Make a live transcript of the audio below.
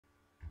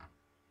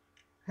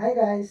Hi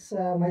guys,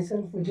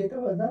 myself Vijetha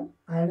Vardhan,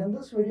 and in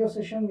this video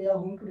session we are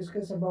going to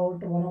discuss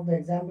about one of the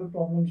example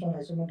problems on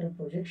isometric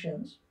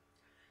projections.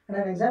 And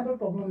an example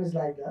problem is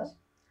like this.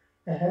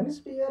 A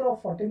hemisphere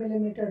of 40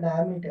 millimeter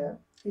diameter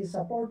is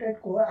supported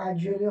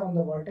coaxially on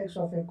the vertex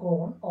of a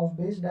cone of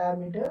base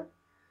diameter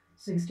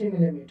 60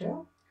 millimeter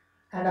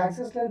and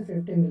axis length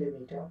 50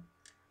 millimeter.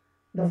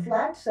 The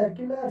flat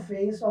circular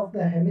face of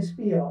the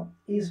hemisphere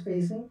is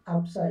facing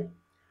upside.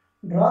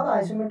 Draw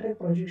the isometric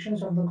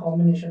projections of the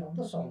combination of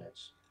the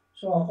solids.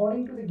 So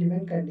according to the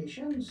given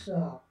conditions,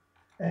 a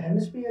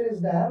hemisphere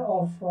is there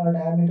of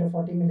diameter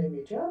 40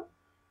 millimeter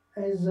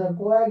is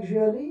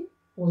coaxially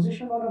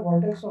positioned on a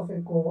vertex of a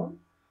cone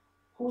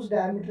whose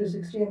diameter is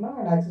 60 mm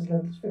and axis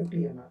length is 50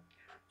 mm.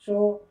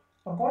 So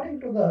according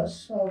to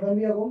this, when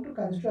we are going to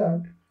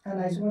construct an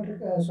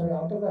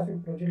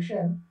orthographic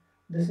projection,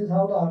 this is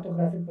how the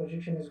orthographic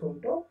projection is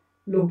going to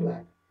look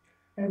like.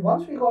 And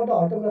once we got the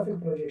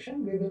orthographic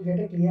projection, we will get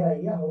a clear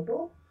idea how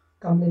to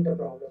complete the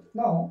problem.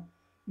 Now,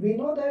 we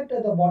know that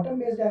the bottom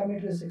base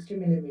diameter is 60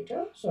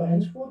 millimeter. So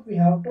henceforth, we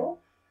have to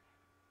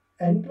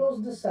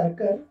enclose the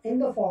circle in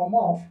the form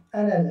of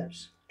an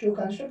ellipse. To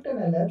construct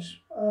an ellipse,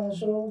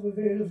 so we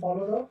will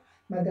follow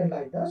the method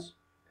like this.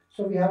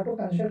 So we have to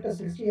construct a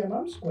 60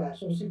 mm square.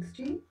 So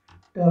 60,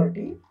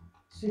 30,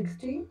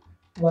 60,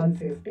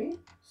 150,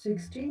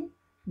 60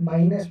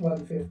 minus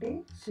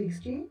 150,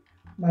 60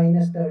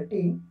 minus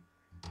 30,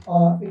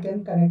 or we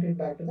can connect it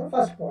back to the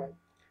first point.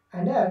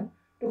 And then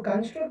to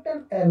construct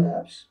an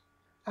ellipse,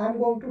 I am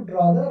going to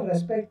draw the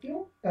respective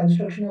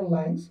constructional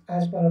lines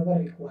as per our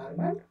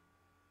requirement,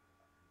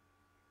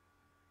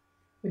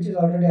 which is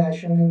already as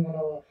shown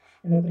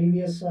in the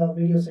previous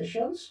video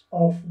sessions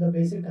of the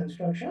basic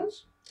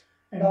constructions.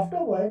 And after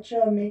which,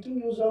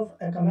 making use of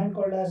a command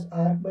called as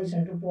arc by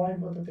center point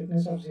with a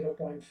thickness of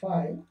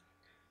 0.5.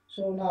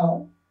 So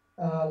now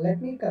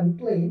let me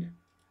complete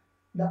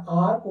the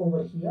arc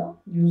over here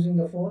using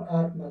the 4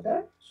 arc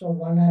method. So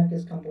one arc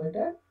is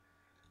completed,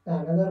 the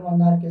another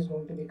one arc is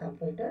going to be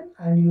completed,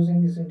 and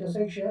using this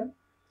intersection,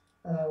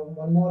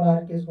 one more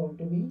arc is going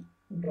to be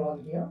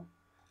drawn here.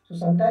 So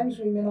sometimes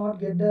we may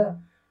not get the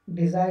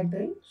desired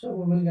thing, so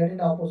we will get in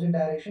the opposite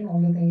direction.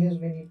 Only thing is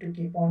we need to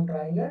keep on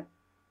trying it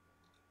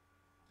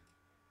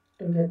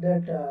to get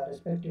that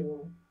respective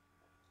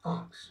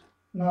arcs.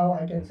 Now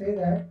I can say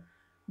that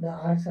the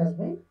arcs has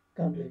been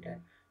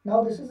completed.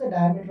 Now this is the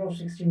diameter of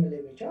 60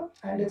 millimeter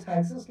and its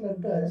axis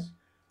length is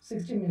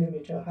 60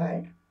 millimeter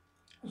height.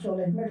 So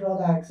let me draw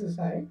the axis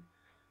height.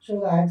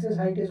 So the axis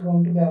height is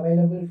going to be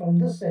available from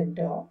the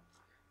center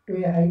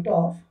to a height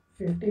of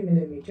 50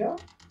 millimeter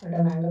at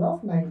an angle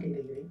of 90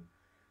 degree.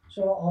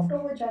 So after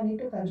which I need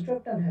to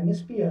construct an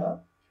hemisphere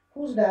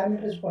whose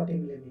diameter is 40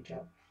 millimeter.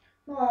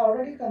 Now I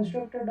already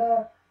constructed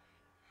a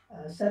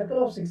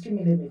circle of 60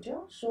 millimeter.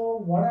 So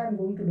what I am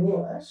going to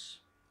do is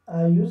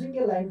using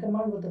a line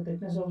command with a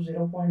thickness of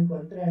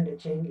 0.13 and a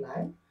chain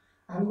line,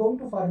 I am going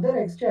to further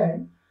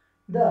extend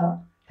the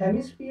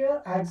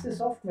hemisphere axis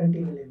of 20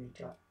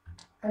 millimeter.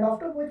 And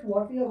after which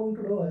what we are going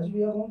to do is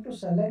we are going to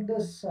select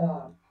this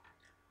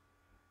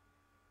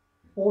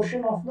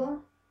portion of the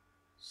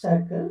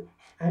circle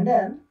and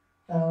then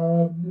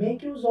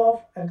make use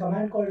of a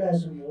command called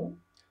as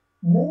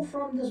move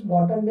from this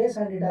bottom base,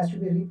 and it has to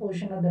be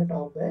repositioned at the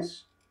top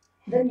base.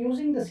 Then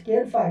using the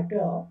scale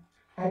factor,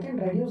 I can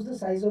reduce the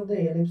size of the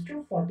ellipse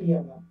to 40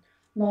 mm.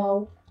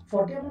 Now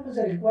 40 mm is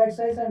a required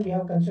size and we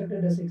have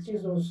constructed a 60,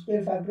 so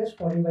scale factor is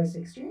 40 by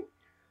 60,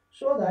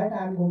 so that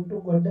I am going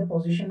to get the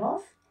position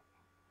of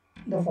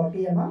the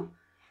 40 mm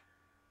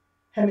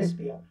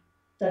hemisphere.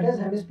 That is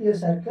hemisphere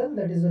circle,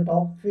 that is the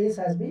top face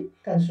has been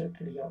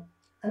constructed here.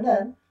 And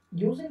then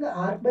using the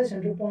arc by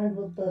center point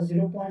with the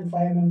 0.5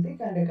 mm thick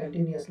and a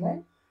continuous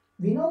line,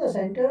 we know the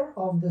center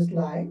of this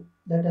line,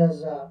 that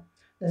is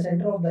the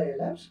center of the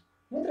ellipse.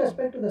 With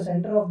respect to the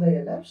center of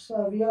the ellipse,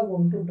 we are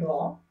going to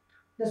draw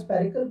the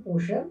spherical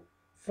portion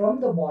from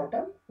the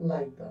bottom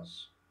like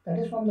this. That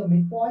is from the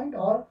midpoint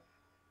or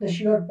the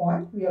shear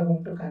point, we are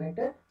going to connect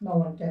it. Now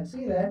one can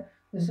see that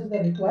this is the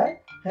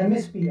required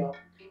hemisphere.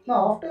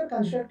 Now after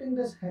constructing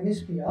this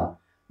hemisphere,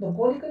 the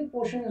conical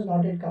portion is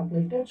not yet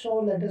completed. So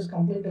let us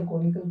complete the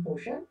conical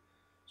portion.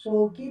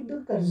 So keep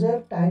the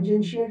cursor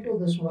tangential to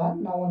this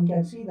one. Now one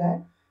can see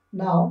that.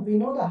 Now we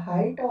know the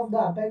height of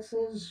the apex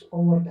is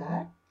over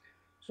there.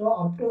 So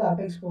up to the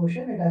apex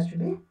portion it has to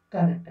be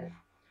connected.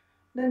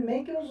 Then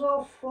make use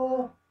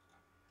of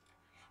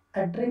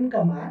a trim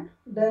command.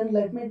 Then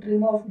let me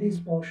trim off this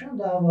portion,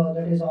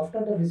 that is after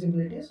the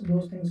visibilities,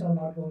 those things are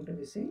not going to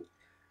be seen.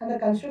 And the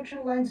construction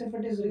lines, if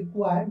it is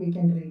required, we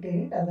can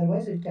retain it,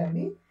 otherwise it can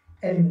be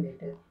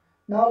eliminated.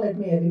 Now let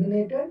me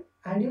eliminate it,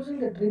 and using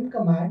the trim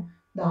command,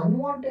 the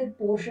unwanted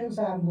portions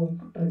I am going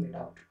to trim it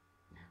out.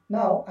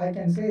 Now I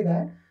can say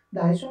that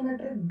the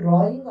isometric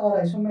drawing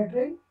or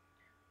isometric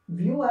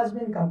view has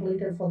been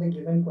completed for the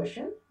given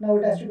question. Now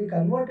it has to be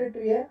converted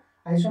to a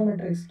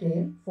isometric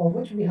scale, for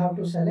which we have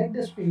to select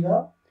this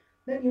figure.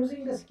 Then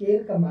using the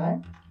scale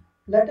command,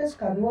 let us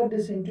convert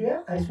this into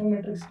a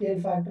isometric scale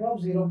factor of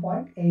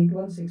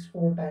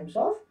 0.8164 times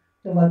of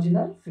the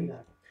original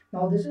figure.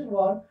 Now this is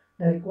what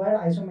the required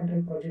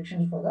isometric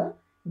projections for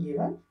the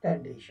given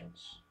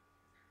conditions.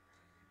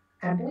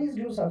 And please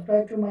do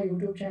subscribe to my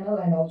YouTube channel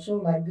and also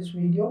like this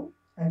video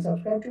and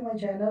subscribe to my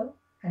channel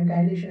and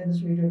kindly share this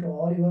video to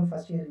all your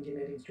first year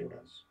engineering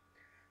students.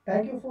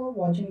 Thank you for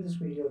watching this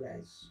video,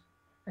 guys.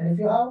 And if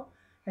you have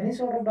any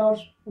sort of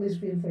doubts, please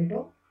feel free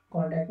to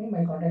contact me.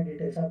 My contact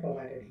details are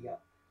provided here.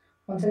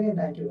 Once again,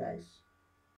 thank you, guys.